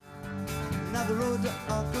the road to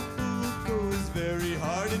Acapulco is very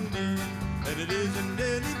hard indeed, and it isn't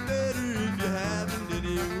any better if you haven't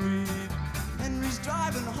any weed. Henry's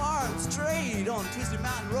driving hard straight on Twisty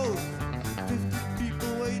Mountain Road. 50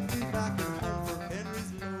 people waiting back at home for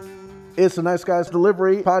Henry's load. It's the Nice Guys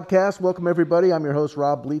Delivery Podcast. Welcome, everybody. I'm your host,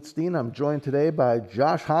 Rob Bleetstein. I'm joined today by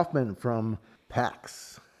Josh Hoffman from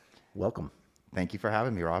PAX. Welcome. Thank you for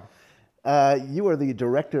having me, Rob. You are the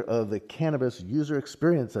director of the Cannabis User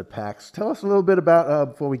Experience at PAX. Tell us a little bit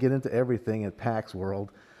about, before we get into everything at PAX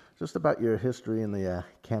World, just about your history in the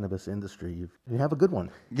cannabis industry. You have a good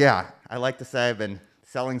one. Yeah, I like to say I've been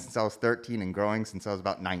selling since I was 13 and growing since I was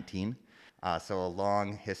about 19. So a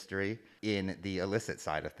long history in the illicit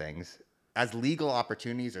side of things. As legal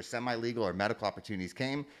opportunities or semi-legal or medical opportunities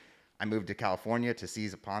came, I moved to California to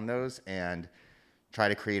seize upon those and try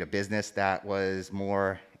to create a business that was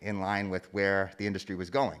more in line with where the industry was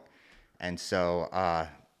going. And so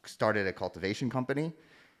started a cultivation company.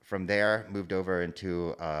 From there, moved over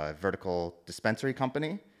into a vertical dispensary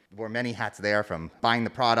company. Wore many hats there, from buying the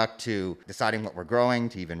product to deciding what we're growing,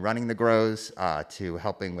 to even running the grows, to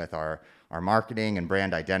helping with our marketing and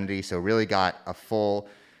brand identity. So really got a full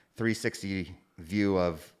 360 view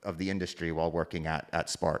of the industry while working at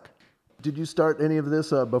Spark. Did you start any of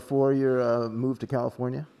this before your move to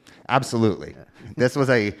California? Absolutely. This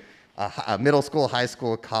was a middle school, high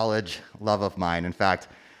school, college love of mine. In fact,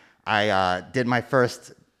 I did my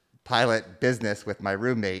first pilot business with my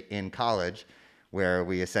roommate in college, where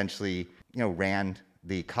we essentially, ran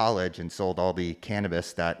the college and sold all the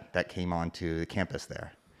cannabis that came onto the campus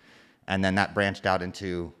there. And then that branched out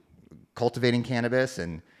into cultivating cannabis.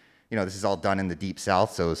 And, this is all done in the deep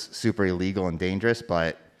South, so it's super illegal and dangerous,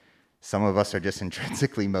 but some of us are just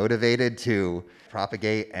intrinsically motivated to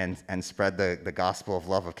propagate and spread the gospel of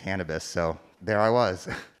love of cannabis. So there I was.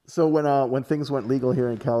 So when things went legal here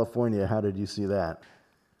in California, how did you see that?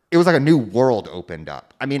 It was like a new world opened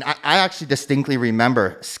up. I mean, I actually distinctly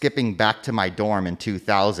remember skipping back to my dorm in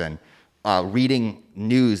 2000, reading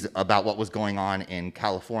news about what was going on in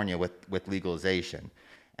California with legalization.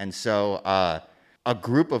 And so a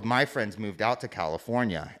group of my friends moved out to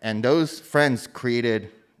California, and those friends created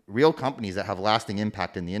real companies that have lasting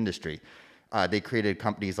impact in the industry. They created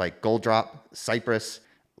companies like Gold Drop, Cypress,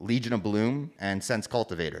 Legion of Bloom, and Sense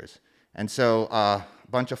Cultivators. And so a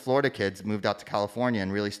bunch of Florida kids moved out to California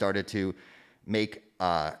and really started to make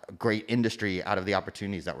a great industry out of the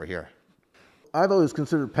opportunities that were here. I've always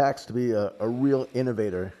considered PAX to be a real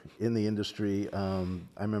innovator in the industry. I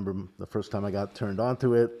remember the first time I got turned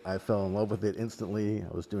onto it, I fell in love with it instantly.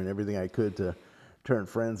 I was doing everything I could to turn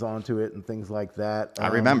friends onto it and things like that. I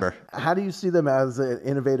remember. How do you see them as an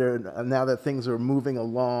innovator now that things are moving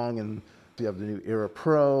along and you have the new Era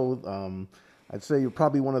Pro? I'd say you're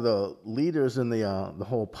probably one of the leaders in the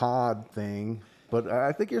whole pod thing, but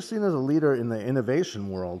I think you're seen as a leader in the innovation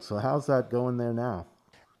world. So how's that going there now?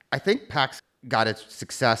 I think PAX got its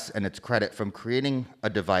success and its credit from creating a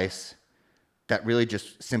device that really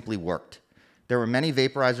just simply worked. There were many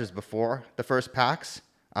vaporizers before the first PAX,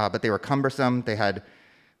 but they were cumbersome. They had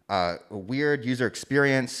a weird user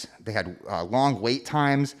experience. They had long wait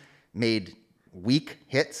times, made weak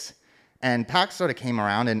hits. And PAX sort of came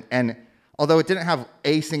around, and although it didn't have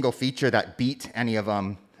a single feature that beat any of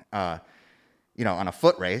them, on a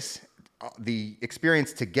foot race, the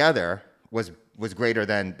experience together was greater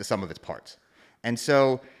than the sum of its parts. And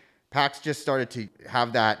so PAX just started to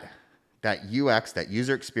have that UX, that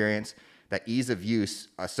user experience, that ease of use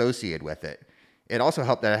associated with it. It also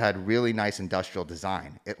helped that it had really nice industrial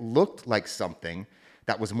design. It looked like something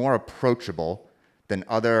that was more approachable than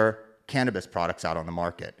other cannabis products out on the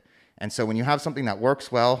market. And so when you have something that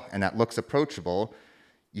works well and that looks approachable,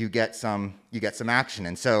 you get some action.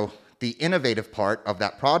 And so the innovative part of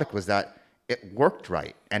that product was that it worked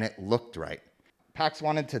right and it looked right. PAX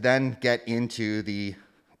wanted to then get into the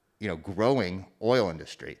growing oil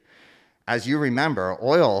industry. As you remember,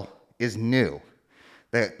 oil is new.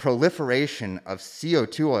 The proliferation of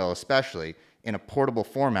CO2 oil, especially in a portable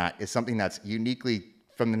format, is something that's uniquely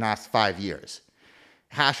from the last 5 years.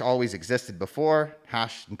 Hash always existed before.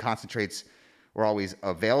 Hash and concentrates were always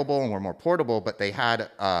available and were more portable, but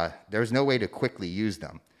there was no way to quickly use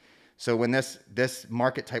them. So when this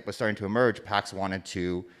market type was starting to emerge, PAX wanted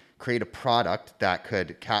to create a product that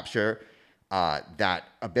could capture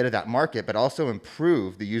a bit of that market, but also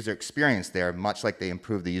improve the user experience there, much like they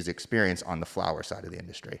improved the user experience on the flower side of the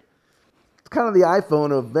industry. It's kind of the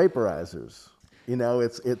iPhone of vaporizers.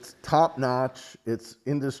 It's top notch, it's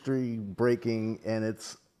industry breaking, and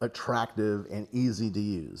it's attractive and easy to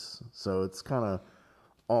use. So it's kind of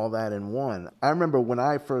all that in one. I remember when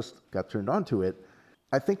I first got turned on to it,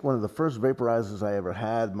 I think one of the first vaporizers I ever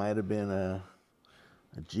had might have been a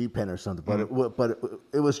G-Pen or something, but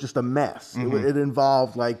it was just a mess. It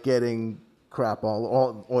involved like getting crap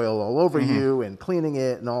all oil all over you and cleaning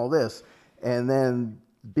it and all this, and then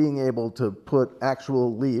being able to put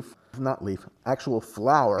actual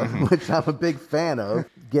flour, which I'm a big fan of.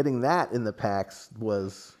 Getting that in the packs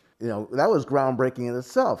was, that was groundbreaking in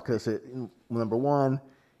itself, because number one,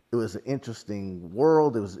 it was an interesting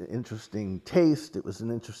world. It was an interesting taste. It was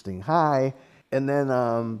an interesting high. And then,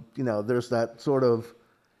 there's that sort of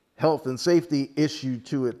health and safety issue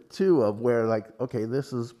to it too, of where like, okay,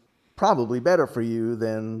 this is probably better for you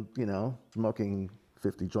than, smoking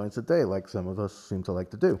 50 joints a day like some of us seem to like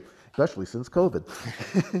to do, especially since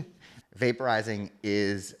COVID. Vaporizing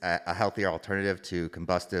is a healthier alternative to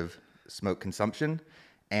combustive smoke consumption.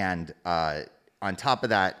 And on top of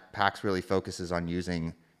that, PAX really focuses on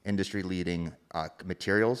using industry-leading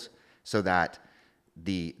materials so that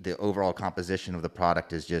the overall composition of the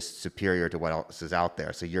product is just superior to what else is out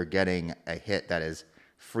there. So you're getting a hit that is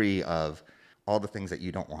free of all the things that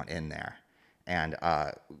you don't want in there. And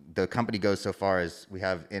the company goes so far as we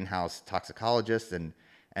have in-house toxicologists and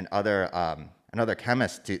other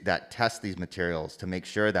chemists that test these materials to make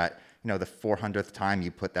sure that the 400th time you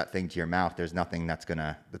put that thing to your mouth, there's nothing that's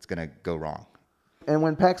gonna go wrong. And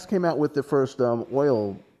when PAX came out with the first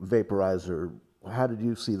oil vaporizer, how did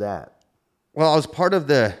you see that? Well, I was part of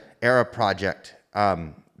the ERA project.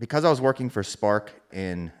 Because I was working for Spark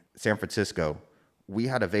in San Francisco, we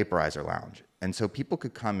had a vaporizer lounge. And so people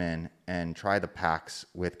could come in and try the PAX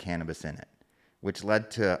with cannabis in it, which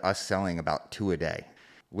led to us selling about 2 a day,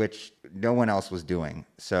 which no one else was doing.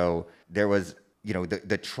 So there was,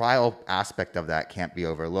 the trial aspect of that can't be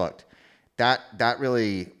overlooked. That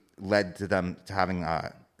really led to them to having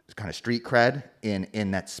kind of street cred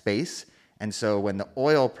in that space. And so when the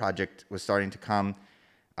oil project was starting to come,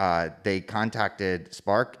 they contacted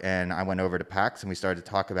Spark, and I went over to PAX, and we started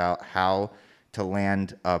to talk about how to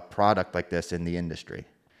land a product like this in the industry.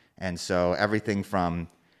 And so everything from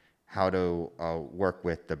how to work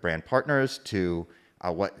with the brand partners to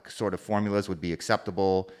what sort of formulas would be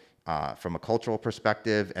acceptable from a cultural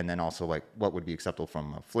perspective, and then also like what would be acceptable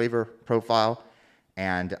from a flavor profile,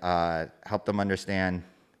 and help them understand,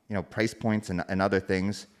 price points and other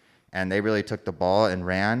things. And they really took the ball and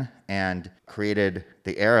ran and created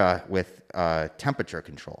the ERA with temperature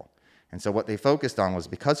control. And so what they focused on was,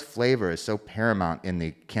 because flavor is so paramount in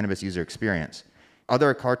the cannabis user experience,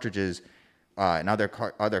 other cartridges and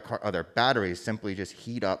other batteries simply just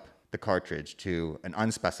heat up the cartridge to an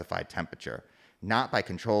unspecified temperature, not by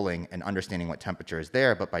controlling and understanding what temperature is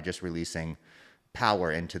there, but by just releasing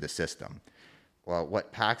power into the system. Well,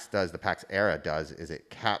 what PAX does, the PAX ERA does, is it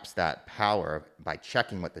caps that power by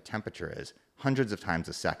checking what the temperature is hundreds of times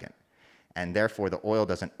a second, and therefore the oil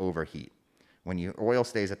doesn't overheat. When your oil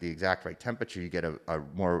stays at the exact right temperature, you get a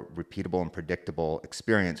more repeatable and predictable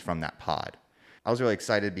experience from that pod. I was really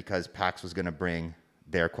excited because PAX was going to bring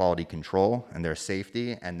their quality control and their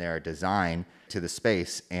safety and their design to the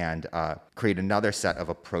space and create another set of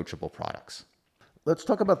approachable products. Let's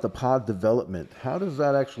talk about the pod development. How does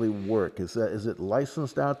that actually work? Is it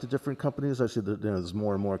licensed out to different companies? I see that there's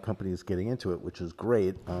more and more companies getting into it, which is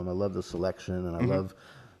great. I love the selection, and I love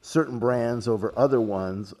certain brands over other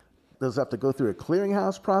ones. Does it have to go through a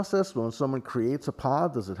clearinghouse process when someone creates a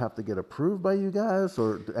pod? Does it have to get approved by you guys,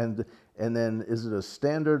 and then is it a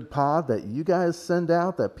standard pod that you guys send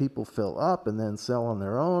out that people fill up and then sell on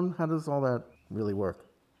their own? How does all that really work?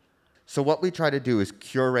 So what we try to do is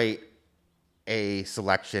curate a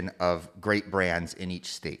selection of great brands in each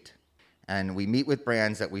state. And we meet with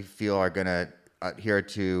brands that we feel are going to adhere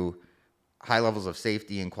to high levels of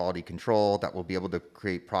safety and quality control, that will be able to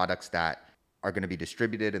create products that are going to be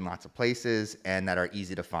distributed in lots of places and that are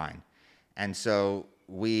easy to find. And so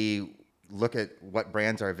we look at what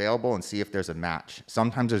brands are available and see if there's a match.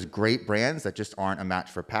 Sometimes there's great brands that just aren't a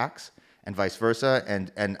match for PAX, and vice versa.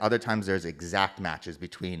 And other times there's exact matches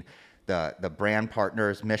between the brand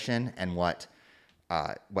partner's mission and what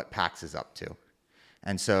PAX is up to.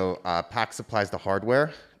 And so PAX supplies the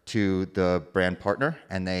hardware to the brand partner,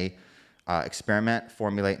 and they experiment,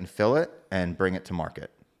 formulate, and fill it, and bring it to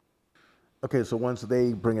market. Okay, so once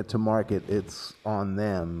they bring it to market, it's on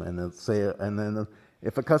them, and then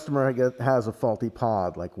if a customer has a faulty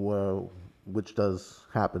pod, which does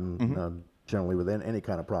happen generally within any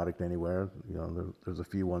kind of product anywhere, there's a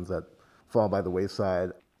few ones that fall by the wayside.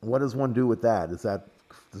 What does one do with that? Is that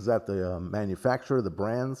the manufacturer, the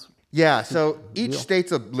brands? Yeah, so each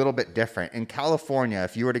state's a little bit different. In California,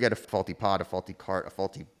 if you were to get a faulty pod, a faulty cart, a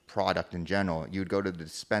faulty product in general, you would go to the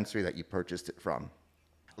dispensary that you purchased it from.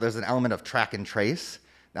 There's an element of track and trace.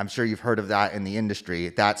 I'm sure you've heard of that in the industry.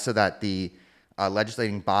 That's so that the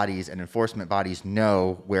legislating bodies and enforcement bodies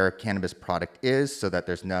know where a cannabis product is, so that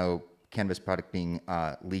there's no cannabis product being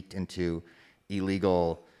leaked into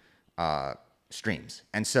illegal streams.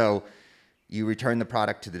 And so you return the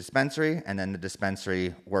product to the dispensary, and then the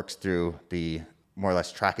dispensary works through the more or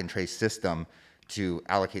less track and trace system to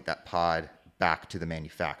allocate that pod back to the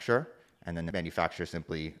manufacturer. And then the manufacturer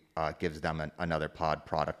simply gives them another pod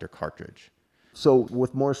product or cartridge. So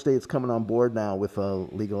with more states coming on board now with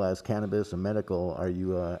legalized cannabis and medical, are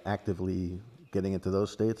you actively getting into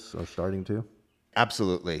those states or starting to?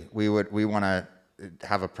 Absolutely. We want to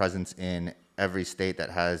have a presence in every state that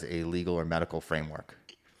has a legal or medical framework,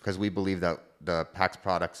 because we believe that the PAX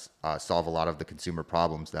products solve a lot of the consumer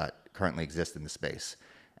problems that currently exist in the space.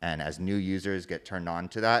 And as new users get turned on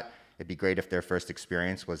to that, it'd be great if their first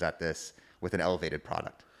experience was at this with an elevated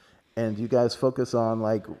product. And do you guys focus on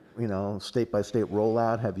state by state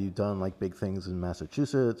rollout? Have you done like big things in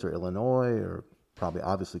Massachusetts or Illinois or probably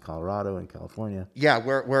obviously Colorado and California? Yeah,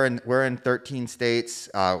 we're in 13 states.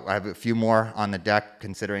 I have a few more on the deck,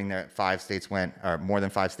 considering that more than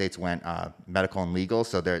 5 states went medical and legal.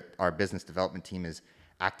 So our business development team is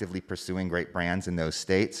actively pursuing great brands in those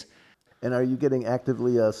states. And are you getting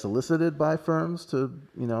actively solicited by firms to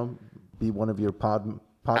be one of your pod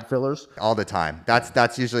fillers? All the time.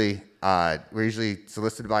 That's usually we're usually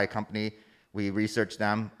solicited by a company. We research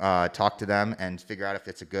them, talk to them, and figure out if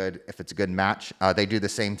it's a good match. They do the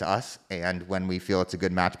same to us, and when we feel it's a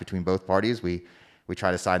good match between both parties, we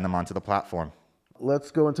try to sign them onto the platform.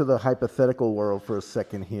 Let's go into the hypothetical world for a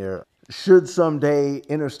second here. Should someday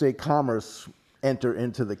interstate commerce enter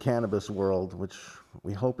into the cannabis world, which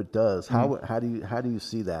we hope it does, how do you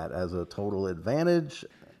see that as a total advantage?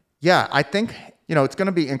 Yeah, I think it's going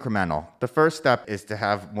to be incremental. The first step is to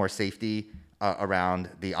have more safety around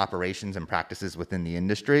the operations and practices within the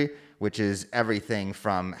industry, which is everything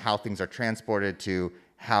from how things are transported to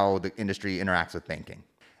how the industry interacts with banking.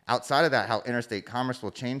 Outside of that, how interstate commerce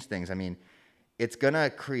will change things. I mean, it's going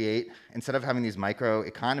to create, instead of having these micro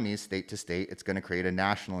economies state to state, it's going to create a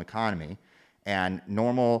national economy, and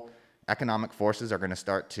normal economic forces are going to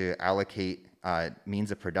start to allocate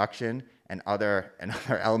means of production and other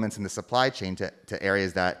elements in the supply chain to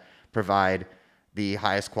areas that provide the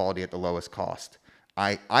highest quality at the lowest cost.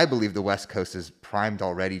 I believe the West Coast is primed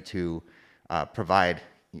already to provide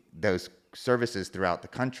those services throughout the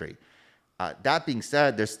country. That being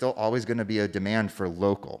said, there's still always going to be a demand for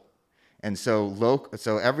local. And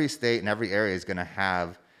so every state and every area is going to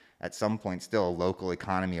have, at some point, still a local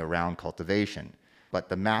economy around cultivation. But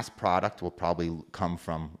the mass product will probably come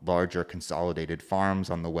from larger consolidated farms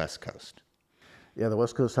on the West Coast. Yeah, the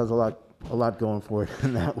West Coast has a lot going for it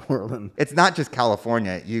in that world. And it's not just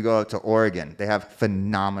California. You go to Oregon, they have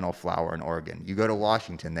phenomenal flower in Oregon. You go to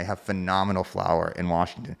Washington, they have phenomenal flower in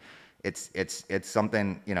Washington. It's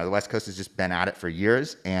something, the West Coast has just been at it for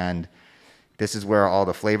years, and this is where all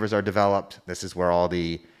the flavors are developed. This is where all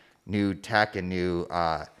the new tech and new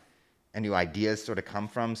ideas sort of come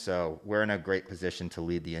from. So we're in a great position to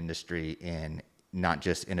lead the industry in not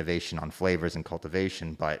just innovation on flavors and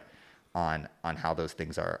cultivation, but on how those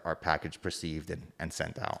things are packaged, perceived, and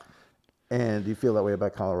sent out. And do you feel that way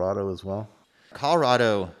about Colorado as well?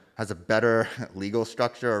 Colorado has a better legal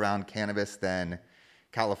structure around cannabis than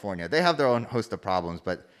California. They have their own host of problems,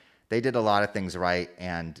 but they did a lot of things right,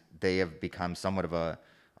 and they have become somewhat of a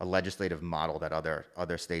legislative model that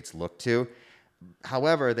other states look to.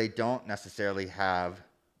 However, they don't necessarily have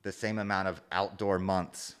the same amount of outdoor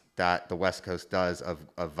months that the West Coast does of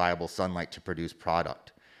viable sunlight to produce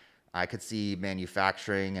product. I could see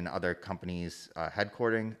manufacturing and other companies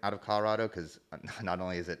headquartering out of Colorado, because not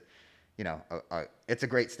only is it, it's a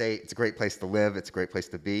great state, it's a great place to live, it's a great place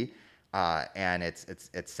to be, and it's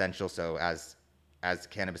essential. So as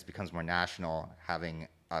cannabis becomes more national, having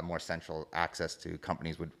more central access to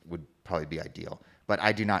companies would probably be ideal. But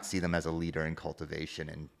I do not see them as a leader in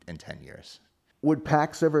cultivation in 10 years. Would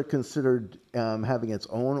PAX ever considered having its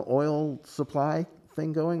own oil supply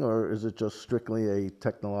thing going, or is it just strictly a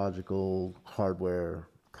technological hardware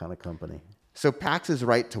kind of company? So PAX's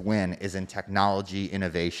right to win is in technology,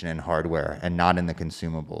 innovation, and hardware, and not in the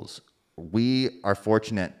consumables. We are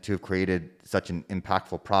fortunate to have created such an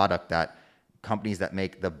impactful product that companies that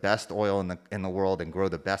make the best oil in the world and grow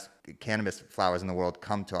the best cannabis flowers in the world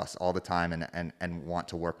come to us all the time and want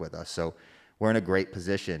to work with us. So we're in a great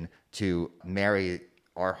position to marry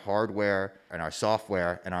our hardware and our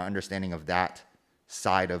software and our understanding of that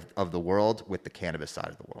side of the world with the cannabis side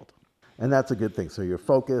of the world. And that's a good thing. So you're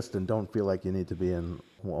focused and don't feel like you need to be in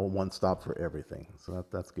one stop for everything. So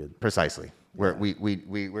that's good. Precisely. We're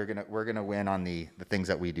gonna win on the things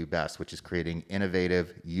that we do best, which is creating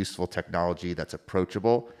innovative, useful technology that's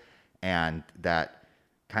approachable, and that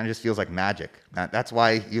kind of just feels like magic. That's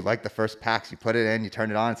why you like the first PAX. You put it in, you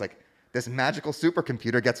turn it on. It's like this magical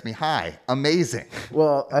supercomputer gets me high. Amazing.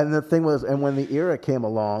 Well, and the thing was, and when the Era came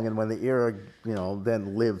along, and when the Era,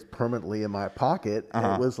 then lived permanently in my pocket,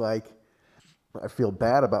 it was like, I feel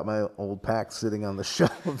bad about my old PAX sitting on the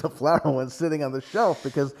shelf, the flower one sitting on the shelf,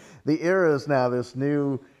 because the Era is now this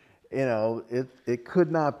new, it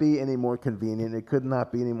could not be any more convenient. It could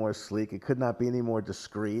not be any more sleek. It could not be any more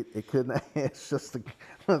discreet. It's just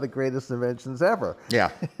one of the greatest inventions ever.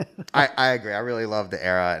 Yeah, I agree. I really love the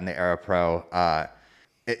Era and the Era Pro,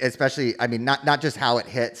 especially, I mean, not just how it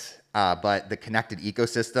hits, but the connected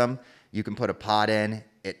ecosystem. You can put a pod in.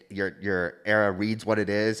 Your Era reads what it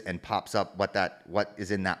is and pops up what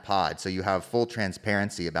is in that pod. So you have full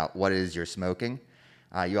transparency about what it is you're smoking.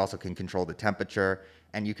 You also can control the temperature,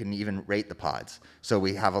 and you can even rate the pods. So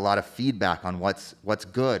we have a lot of feedback on what's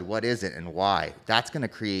good, what isn't, and why. That's going to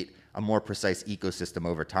create a more precise ecosystem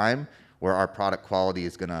over time, where our product quality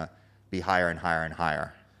is going to be higher and higher and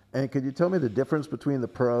higher. And could you tell me the difference between the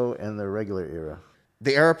Pro and the regular Era?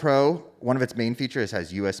 The Era Pro, one of its main features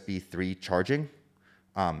has USB 3 charging.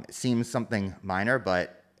 It seems something minor,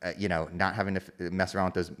 but not having to mess around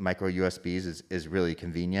with those micro USBs is really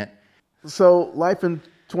convenient. So life in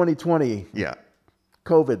 2020, Yeah.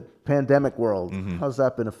 COVID, pandemic world, how's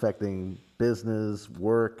that been affecting business,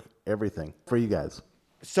 work, everything for you guys?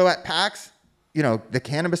 So at PAX, the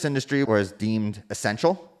cannabis industry was deemed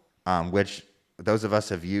essential, which those of us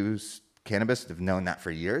have used cannabis have known that for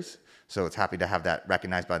years. So it's happy to have that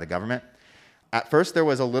recognized by the government. At first, there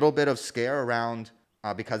was a little bit of scare around,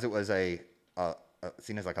 because it was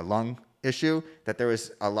seen as like a lung issue, that there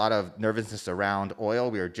was a lot of nervousness around oil.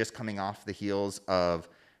 We were just coming off the heels of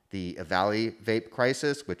the Valley vape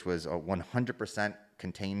crisis, which was 100%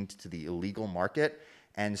 contained to the illegal market.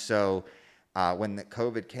 And so when the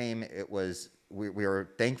COVID came, we were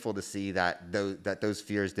thankful to see that those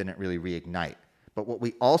fears didn't really reignite. But what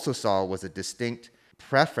we also saw was a distinct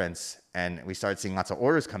preference, and we started seeing lots of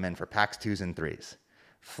orders come in for PAX 2s and 3s.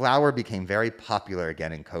 Flower became very popular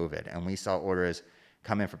again in COVID, and we saw orders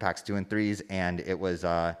come in for PAX 2 and 3s, and it was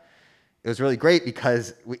really great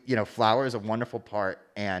because flower is a wonderful part,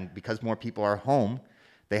 and because more people are home,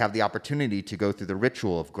 they have the opportunity to go through the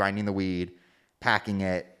ritual of grinding the weed, packing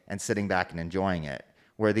it, and sitting back and enjoying it.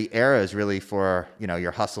 Where the Era is really for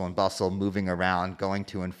your hustle and bustle, moving around, going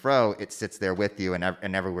to and fro. It sits there with you,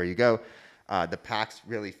 and everywhere you go. The PAX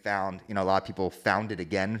really found, a lot of people found it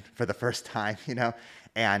again for the first time,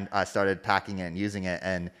 and started packing it and using it.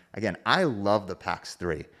 And again, I love the PAX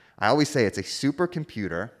 3. I always say it's a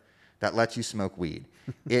supercomputer that lets you smoke weed.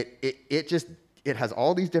 It has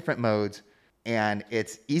all these different modes, and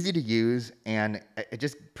it's easy to use, and it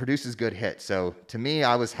just produces good hits. So to me,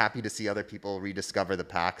 I was happy to see other people rediscover the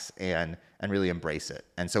PAX and really embrace it.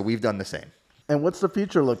 And so we've done the same. And what's the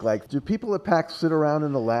future look like? Do people at PAX sit around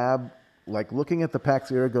in the lab, like looking at the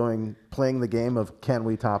PAX Era playing the game of, can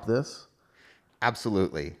we top this?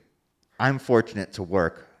 Absolutely. I'm fortunate to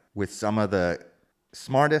work with some of the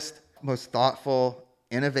smartest, most thoughtful,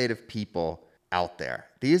 innovative people out there.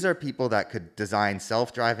 These are people that could design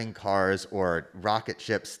self-driving cars or rocket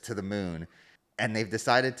ships to the moon, and they've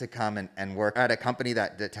decided to come and work at a company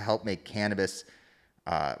that to help make cannabis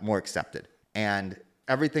more accepted. And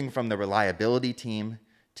everything from the reliability team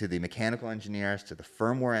to the mechanical engineers to the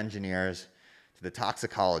firmware engineers to the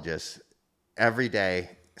toxicologists, every day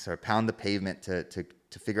sort of pound the pavement to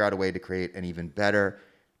figure out a way to create an even better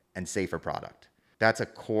and safer product. That's a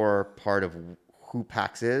core part of who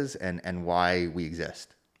PAX is and why we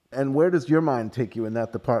exist. And where does your mind take you in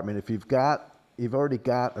that department? If you've already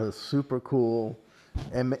got a super cool,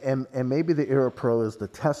 and maybe the Era Pro is the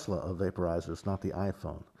Tesla of vaporizers, not the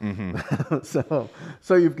iPhone. Mm-hmm.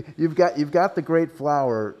 so you've got the great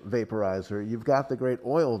flower vaporizer, you've got the great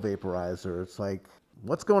oil vaporizer. It's like,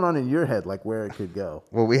 what's going on in your head, like where it could go?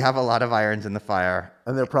 Well, we have a lot of irons in the fire.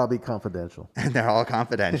 And they're probably confidential. And they're all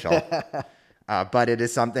confidential. But it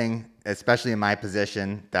is something, especially in my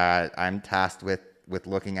position, that I'm tasked with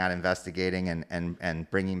looking at, investigating, and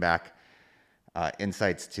bringing back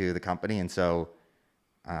insights to the company. And so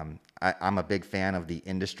I'm a big fan of the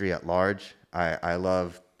industry at large. I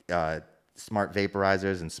love smart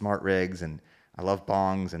vaporizers and smart rigs, and I love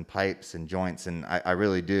bongs and pipes and joints, and I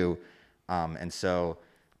really do. And so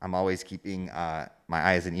I'm always keeping my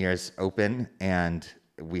eyes and ears open, and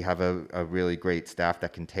we have a really great staff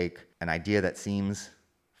that can take an idea that seems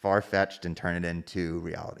far-fetched and turn it into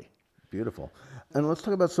reality. Beautiful. And let's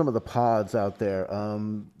talk about some of the pods out there.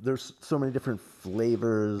 There's so many different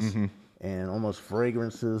flavors and almost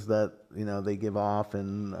fragrances that they give off.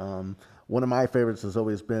 And one of my favorites has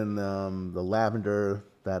always been the lavender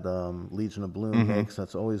that Legion of Bloom makes.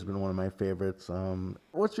 That's always been one of my favorites.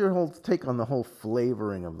 What's your whole take on the whole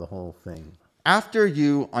flavoring of the whole thing? After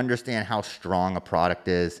you understand how strong a product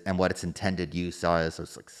is and what its intended use is, so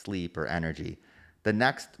it's like sleep or energy, the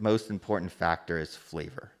next most important factor is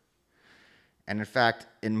flavor. And in fact,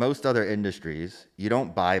 in most other industries, you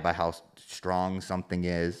don't buy by how strong something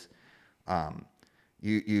is.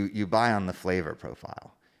 You buy on the flavor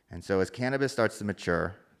profile. And so as cannabis starts to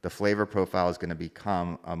mature, the flavor profile is going to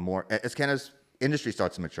become as cannabis industry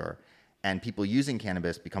starts to mature and people using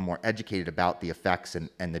cannabis become more educated about the effects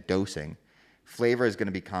and the dosing, flavor is going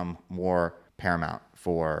to become more paramount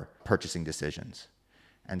for purchasing decisions.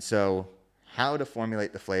 And so how to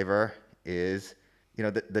formulate the flavor is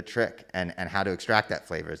the trick, and how to extract that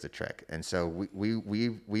flavor is the trick. And so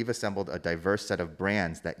we've assembled a diverse set of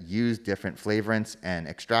brands that use different flavorants and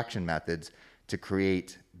extraction methods to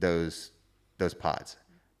create those pods.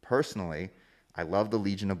 Personally, I love the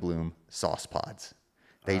Legion of Bloom sauce pods.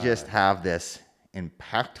 They just have this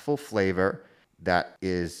impactful flavor that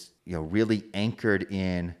is really anchored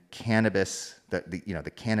in cannabis,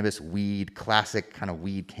 the cannabis weed, classic kind of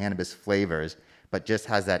weed cannabis flavors, but just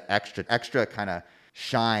has that extra kind of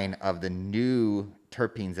shine of the new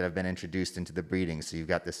terpenes that have been introduced into the breeding. So you've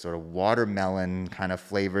got this sort of watermelon kind of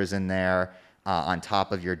flavors in there on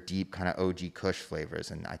top of your deep kind of OG Kush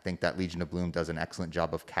flavors. And I think that Legion of Bloom does an excellent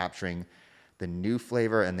job of capturing the new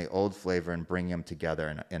flavor and the old flavor and bringing them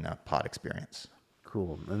together in a pod experience.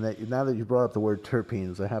 Cool. And now that you brought up the word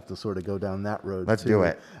terpenes, I have to sort of go down that road. Let's do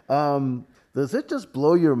it. Does it just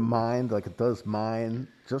blow your mind like it does mine?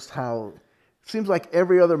 Just how it seems like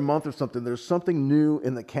every other month or something, there's something new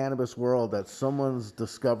in the cannabis world that someone's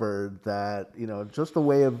discovered that, just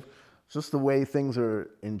the way things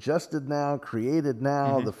are ingested now, created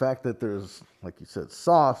now, the fact that there's, like you said,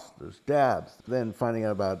 sauce, there's dabs, then finding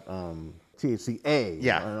out about THCA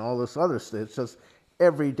and all this other stuff. It's just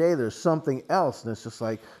every day there's something else. And it's just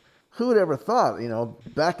like, who would ever thought,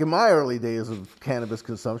 back in my early days of cannabis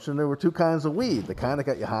consumption, there were two kinds of weed, the kind that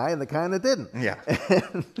got you high and the kind that didn't. Yeah.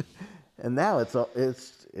 And now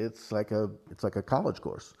it's like a college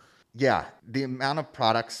course. Yeah, the amount of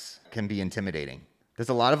products can be intimidating. There's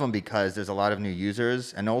a lot of them because there's a lot of new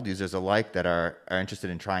users and old users alike that are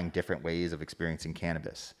interested in trying different ways of experiencing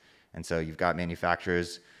cannabis. And so you've got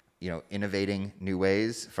manufacturers, innovating new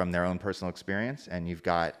ways from their own personal experience, and you've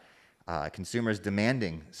got consumers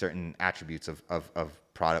demanding certain attributes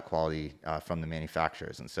of product quality from the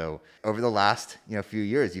manufacturers. And so over the last few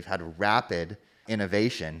years, you've had rapid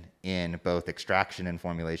innovation in both extraction and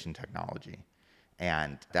formulation technology.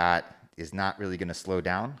 And that is not really going to slow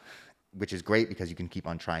down, which is great because you can keep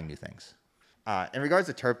on trying new things. In regards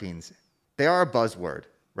to terpenes, they are a buzzword,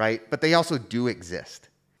 right? But they also do exist.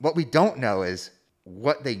 What we don't know is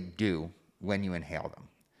what they do when you inhale them.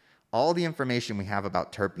 All the information we have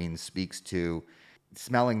about terpenes speaks to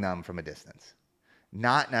smelling them from a distance,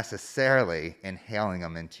 not necessarily inhaling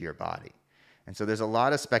them into your body. And so there's a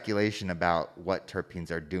lot of speculation about what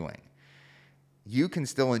terpenes are doing. You can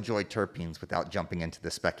still enjoy terpenes without jumping into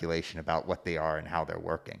the speculation about what they are and how they're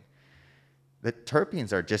working. The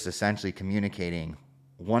terpenes are just essentially communicating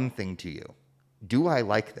one thing to you. Do I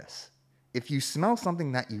like this? If you smell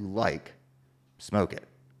something that you like, smoke it.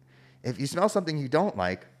 If you smell something you don't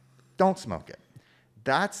like, don't smoke it.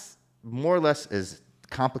 That's more or less as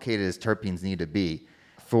complicated as terpenes need to be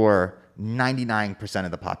for 99%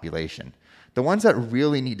 of the population. The ones that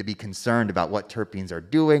really need to be concerned about what terpenes are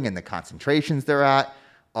doing and the concentrations they're at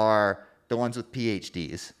are the ones with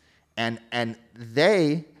PhDs. And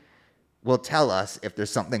they will tell us if there's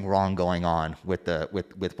something wrong going on with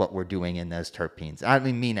what we're doing in those terpenes. I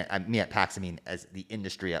mean at PAX, I mean as the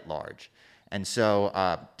industry at large. And so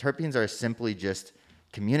terpenes are simply just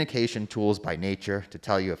communication tools by nature to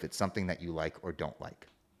tell you if it's something that you like or don't like.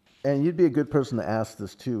 And you'd be a good person to ask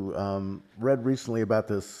this too. Read recently about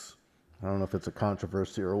this. I don't know if it's a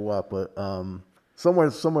controversy or what, but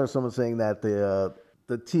somewhere someone's saying that the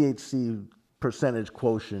THC percentage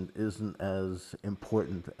quotient isn't as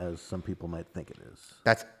important as some people might think it is.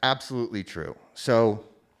 That's absolutely true. So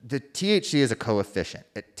the THC is a coefficient.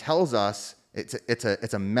 It tells us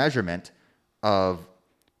it's a measurement of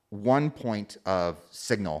 1 point of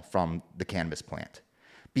signal from the cannabis plant.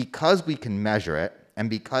 Because we can measure it,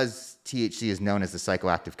 and because THC is known as the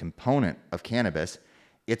psychoactive component of cannabis,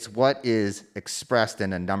 it's what is expressed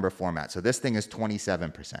in a number format. So this thing is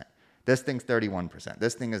 27%. This thing's 31%.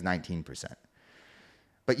 This thing is 19%.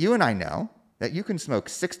 But you and I know that you can smoke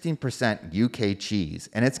 16% UK cheese,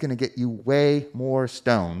 and it's going to get you way more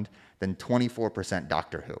stoned than 24%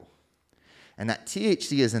 Doctor Who. And that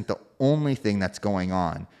THC isn't the only thing that's going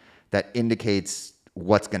on that indicates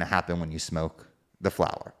what's going to happen when you smoke the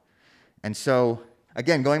flower. And so,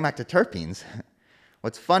 again, going back to terpenes,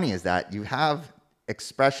 what's funny is that you have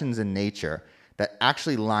expressions in nature that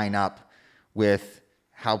actually line up with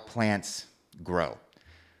how plants grow.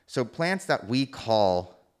 So plants that we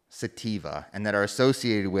call sativa and that are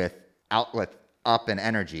associated with outlet up and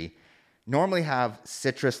energy normally have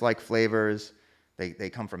citrus-like flavors. They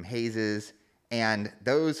come from hazes. And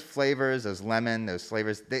those flavors, those lemon, those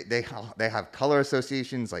flavors, they have color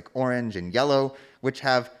associations like orange and yellow, which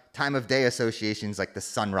have time of day associations like the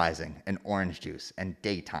sun rising and orange juice and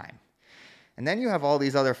daytime. And then you have all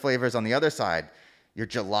these other flavors on the other side, your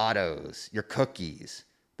gelatos, your cookies.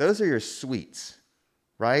 Those are your sweets,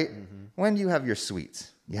 right? Mm-hmm. When do you have your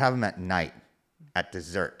sweets? You have them at night, at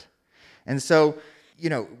dessert. And so,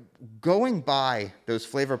 going by those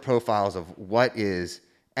flavor profiles of what is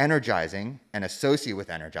energizing and associated with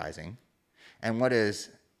energizing, and what is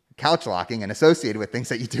couch locking and associated with things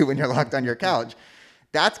that you do when you're locked on your couch,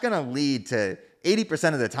 that's going to lead to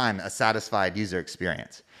 80% of the time a satisfied user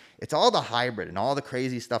experience. It's all the hybrid and all the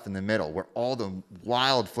crazy stuff in the middle where all the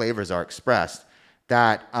wild flavors are expressed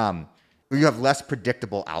that you have less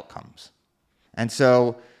predictable outcomes. And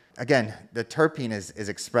so, again, the terpene is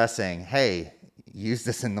expressing, hey, use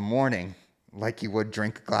this in the morning like you would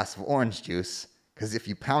drink a glass of orange juice, because if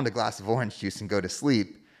you pound a glass of orange juice and go to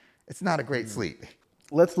sleep, it's not a great sleep.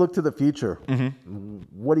 Let's look to the future. Mm-hmm.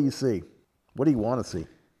 What do you see? What do you want to see?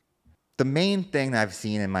 The main thing that I've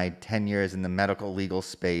seen in my 10 years in the medical legal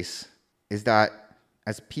space is that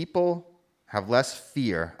as people have less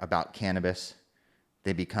fear about cannabis,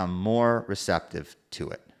 they become more receptive to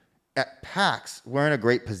it. At PAX, we're in a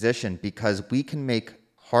great position because we can make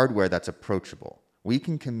hardware that's approachable. We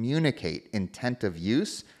can communicate intent of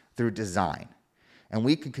use through design. And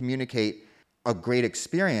we can communicate a great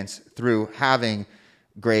experience through having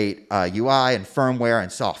great UI and firmware and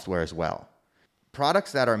software as well.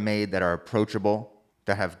 Products that are made that are approachable,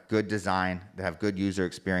 that have good design, that have good user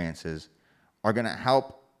experiences, are going to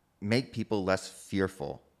help make people less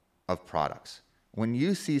fearful of products. When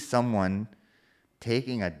you see someone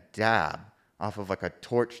taking a dab off of like a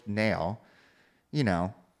torched nail,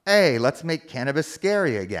 hey, let's make cannabis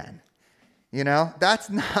scary again. That's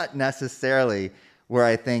not necessarily where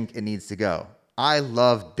I think it needs to go. I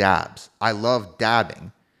love dabs. I love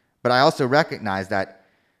dabbing. But I also recognize that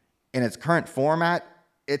in its current format,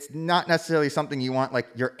 it's not necessarily something you want like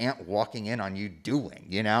your aunt walking in on you doing,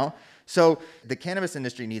 So the cannabis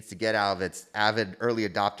industry needs to get out of its avid early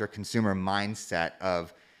adopter consumer mindset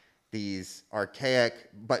of these archaic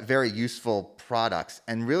but very useful products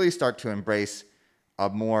and really start to embrace a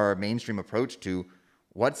more mainstream approach to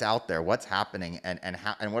what's out there, what's happening, and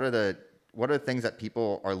what are the things that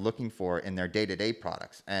people are looking for in their day-to-day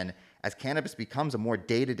products. And as cannabis becomes a more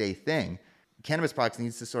day-to-day thing, cannabis products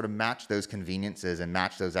needs to sort of match those conveniences and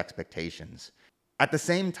match those expectations. At the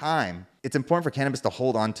same time, it's important for cannabis to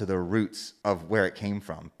hold on to the roots of where it came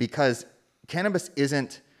from, because cannabis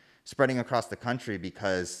isn't spreading across the country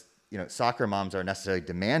because soccer moms are necessarily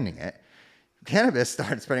demanding it. Cannabis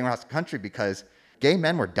started spreading across the country because gay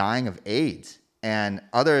men were dying of AIDS, and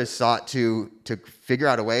others sought to figure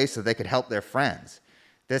out a way so they could help their friends.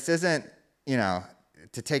 This isn't,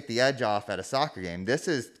 to take the edge off at a soccer game. This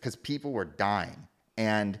is because people were dying.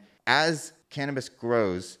 And as cannabis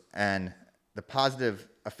grows and the positive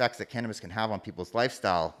effects that cannabis can have on people's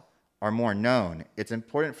lifestyle are more known, it's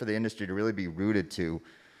important for the industry to really be rooted to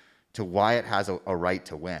why it has a right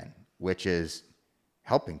to win, which is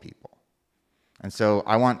helping people. And so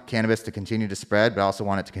I want cannabis to continue to spread, but I also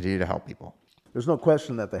want it to continue to help people. There's no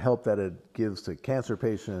question that the help that it gives to cancer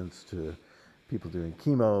patients, to people doing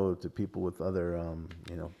chemo, to people with other,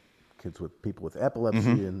 kids with people with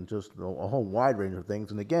epilepsy, and just a whole wide range of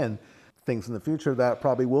things. And again, things in the future that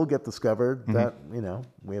probably will get discovered that,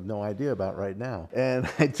 we have no idea about right now. And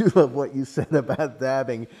I do love what you said about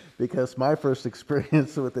dabbing, because my first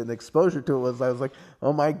experience with an exposure to it was, I was like,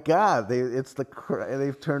 oh my God,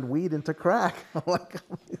 they've turned weed into crack. I'm like,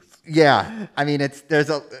 yeah, I mean, there's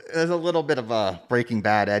a little bit of a Breaking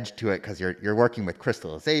Bad edge to it because you're working with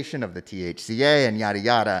crystallization of the THCA and yada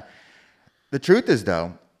yada. The truth is,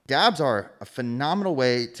 though, dabs are a phenomenal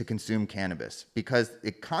way to consume cannabis because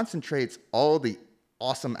it concentrates all the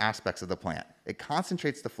awesome aspects of the plant. It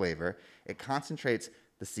concentrates the flavor, it concentrates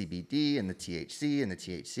the CBD and the THC and the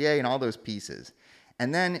THCA and all those pieces,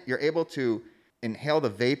 and then you're able to inhale the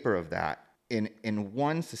vapor of that in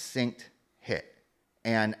one succinct hit.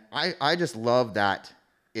 And I just love that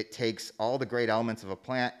it takes all the great elements of a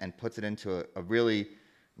plant and puts it into a really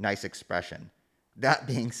nice expression. That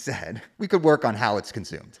being said, we could work on how it's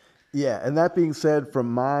consumed. Yeah, and that being said,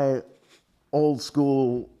 from my old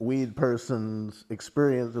school weed person's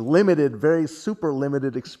experience, limited, very super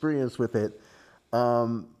limited experience with it,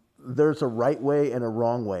 there's a right way and a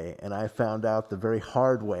wrong way, and I found out the very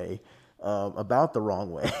hard way about the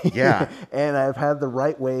wrong way. Yeah. And I've had the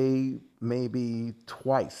right way maybe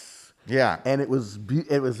twice. Yeah. And it was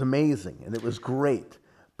amazing and it was great.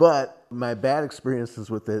 But my bad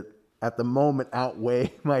experiences with it at the moment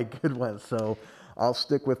outweigh my good ones. So I'll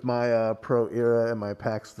stick with my Pro Era and my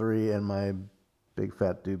PAX 3 and my big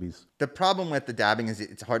fat doobies. The problem with the dabbing is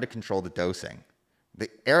it's hard to control the dosing. The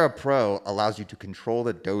Era Pro allows you to control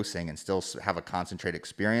the dosing and still have a concentrated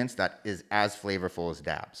experience that is as flavorful as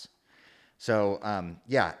dabs. So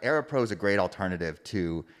yeah, Era Pro is a great alternative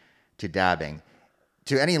to dabbing.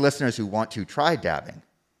 To any listeners who want to try dabbing,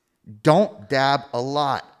 don't dab a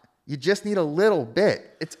lot. You just need a little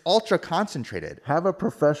bit. It's ultra concentrated. Have a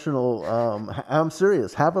professional. I'm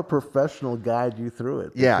serious. Have a professional guide you through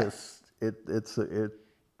it. Yeah. Because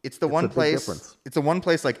It's the one a big place. difference. It's the one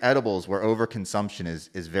place like edibles where overconsumption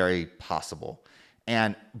is very possible,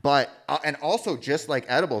 and also just like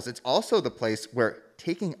edibles, it's also the place where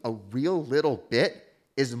taking a real little bit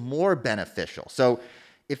is more beneficial. So,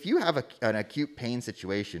 if you have an acute pain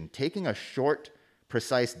situation, taking a short,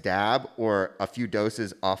 precise dab or a few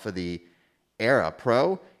doses off of the Era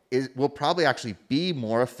Pro will probably actually be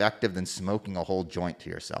more effective than smoking a whole joint to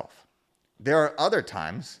yourself. There are other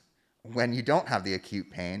times when you don't have the acute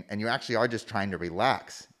pain and you actually are just trying to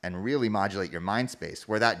relax and really modulate your mind space,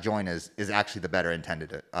 where that joint is actually the better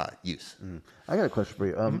intended use. I got a question for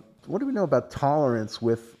you. What do we know about tolerance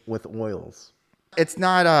with oils? It's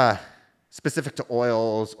not specific to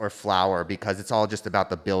oils or flour because it's all just about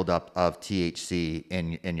the buildup of THC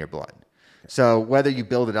in your blood. So whether you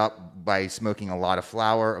build it up by smoking a lot of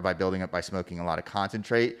flour or by building it by smoking a lot of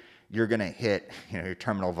concentrate, you're going to hit your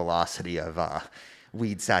terminal velocity of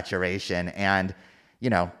weed saturation. And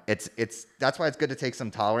it's that's why it's good to take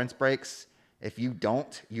some tolerance breaks. If you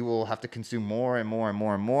don't, you will have to consume more and more and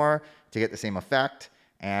more and more to get the same effect.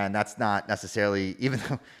 And that's not necessarily, even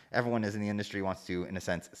though everyone is in the industry wants to, in a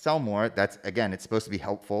sense, sell more, that's, again, it's supposed to be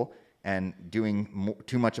helpful, and doing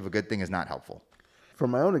too much of a good thing is not helpful.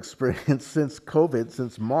 From my own experience since COVID,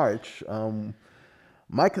 since March,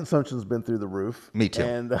 my consumption's been through the roof. Me too.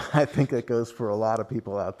 And I think that goes for a lot of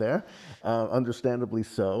people out there, understandably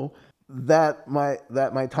so. That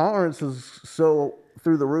my tolerance is so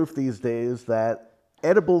through the roof these days that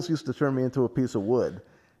edibles used to turn me into a piece of wood.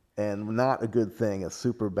 And not a good thing, a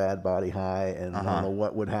super bad body high, and I don't know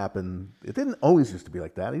what would happen. It didn't always used to be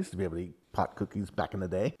like that. I used to be able to eat pot cookies back in the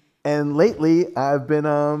day. And lately, I've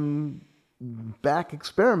been back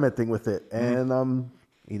experimenting with it, and I'm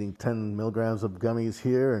eating 10 milligrams of gummies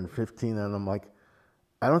here and 15, and I'm like,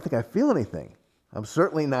 I don't think I feel anything. I'm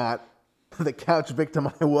certainly not the couch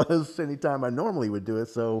victim I was anytime I normally would do it.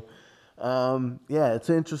 So, yeah, it's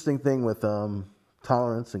an interesting thing with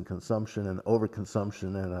tolerance and consumption and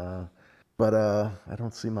overconsumption, and but I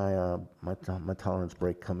don't see my tolerance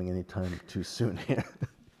break coming anytime too soon here.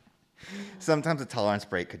 Sometimes a tolerance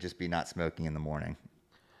break could just be not smoking in the morning.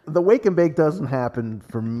 The wake and bake doesn't happen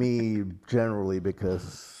for me generally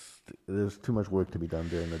because there's too much work to be done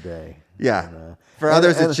during the day. Yeah. And, for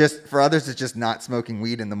others, it's just not smoking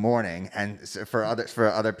weed in the morning, and for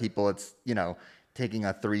other people, it's taking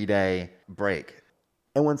a 3-day break.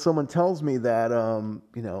 And when someone tells me that,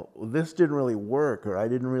 this didn't really work or I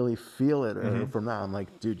didn't really feel it, or from now, I'm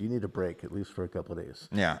like, dude, you need a break at least for a couple of days.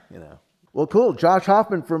 Yeah. Well, cool. Josh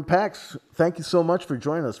Hoffman from PAX, thank you so much for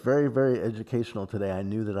joining us. Very, very educational today. I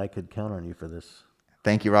knew that I could count on you for this.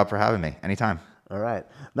 Thank you, Rob, for having me. Anytime. All right.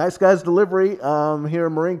 Nice Guys Delivery here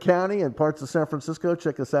in Marin County and parts of San Francisco.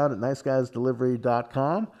 Check us out at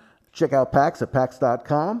niceguysdelivery.com. Check out PAX at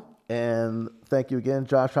pax.com. And thank you again,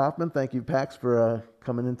 Josh Hoffman. Thank you, PAX, for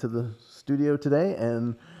coming into the studio today.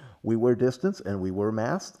 And we were distanced and we were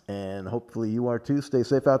masked. And hopefully you are too. Stay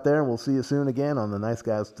safe out there. And we'll see you soon again on the Nice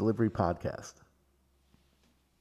Guys Delivery podcast.